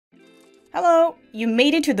Hello! You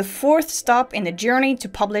made it to the fourth stop in the journey to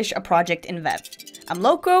publish a project in Vev. I'm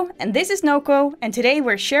Loco, and this is Noko, and today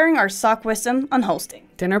we're sharing our sock wisdom on hosting.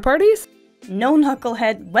 Dinner parties? No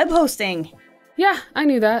knucklehead, web hosting! Yeah, I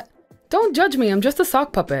knew that. Don't judge me, I'm just a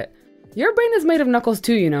sock puppet. Your brain is made of knuckles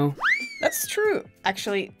too, you know. That's true,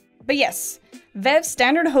 actually. But yes, Vev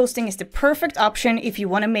standard hosting is the perfect option if you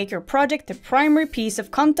want to make your project the primary piece of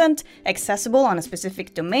content accessible on a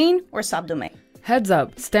specific domain or subdomain. Heads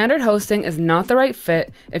up, standard hosting is not the right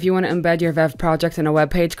fit if you want to embed your Vev project in a web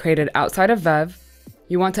page created outside of Vev,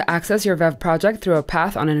 you want to access your Vev project through a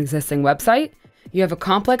path on an existing website, you have a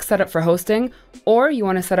complex setup for hosting, or you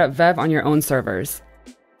want to set up Vev on your own servers.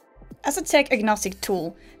 As a tech-agnostic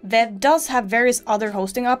tool, Vev does have various other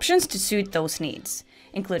hosting options to suit those needs,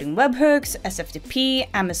 including webhooks, SFTP,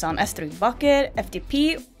 Amazon S3 Bucket,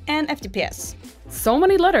 FTP, and FTPS. So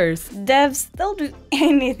many letters! Devs, they'll do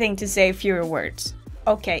anything to say fewer words.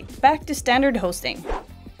 Okay, back to standard hosting.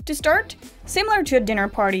 To start, similar to a dinner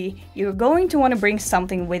party, you're going to want to bring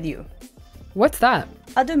something with you. What's that?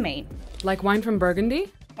 A domain. Like wine from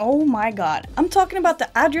Burgundy? Oh my god, I'm talking about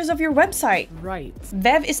the address of your website. Right.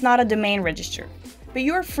 Vev is not a domain register, but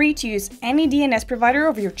you are free to use any DNS provider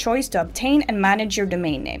of your choice to obtain and manage your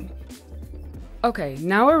domain name. Okay,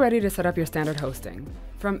 now we're ready to set up your standard hosting.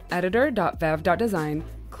 From editor.vev.design,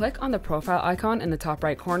 click on the profile icon in the top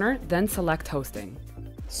right corner, then select hosting.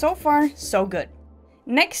 So far, so good.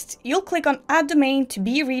 Next, you'll click on Add Domain to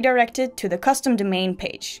be redirected to the custom domain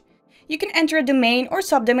page. You can enter a domain or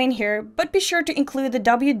subdomain here, but be sure to include the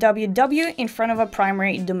www in front of a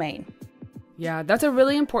primary domain. Yeah, that's a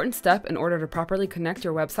really important step in order to properly connect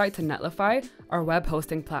your website to Netlify, our web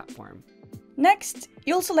hosting platform. Next,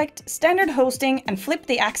 you'll select Standard Hosting and flip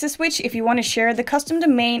the access switch if you want to share the custom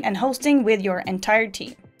domain and hosting with your entire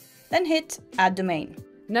team. Then hit Add Domain.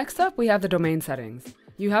 Next up, we have the domain settings.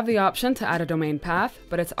 You have the option to add a domain path,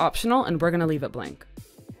 but it's optional and we're going to leave it blank.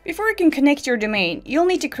 Before you can connect your domain, you'll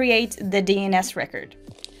need to create the DNS record.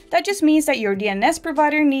 That just means that your DNS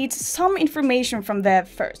provider needs some information from Vev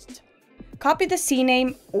first. Copy the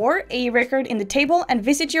CNAME or a record in the table and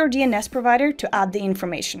visit your DNS provider to add the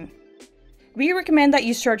information. We recommend that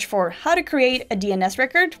you search for how to create a DNS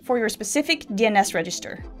record for your specific DNS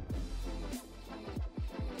register.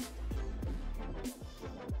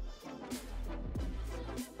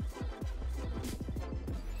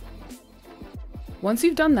 Once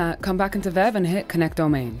you've done that, come back into Vev and hit Connect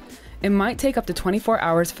Domain. It might take up to 24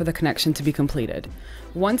 hours for the connection to be completed.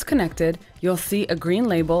 Once connected, you'll see a green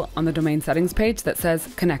label on the domain settings page that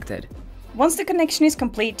says Connected. Once the connection is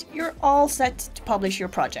complete, you're all set to publish your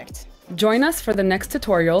project. Join us for the next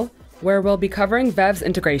tutorial, where we'll be covering Vev's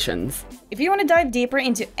integrations. If you want to dive deeper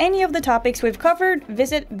into any of the topics we've covered,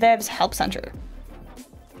 visit Vev's Help Center.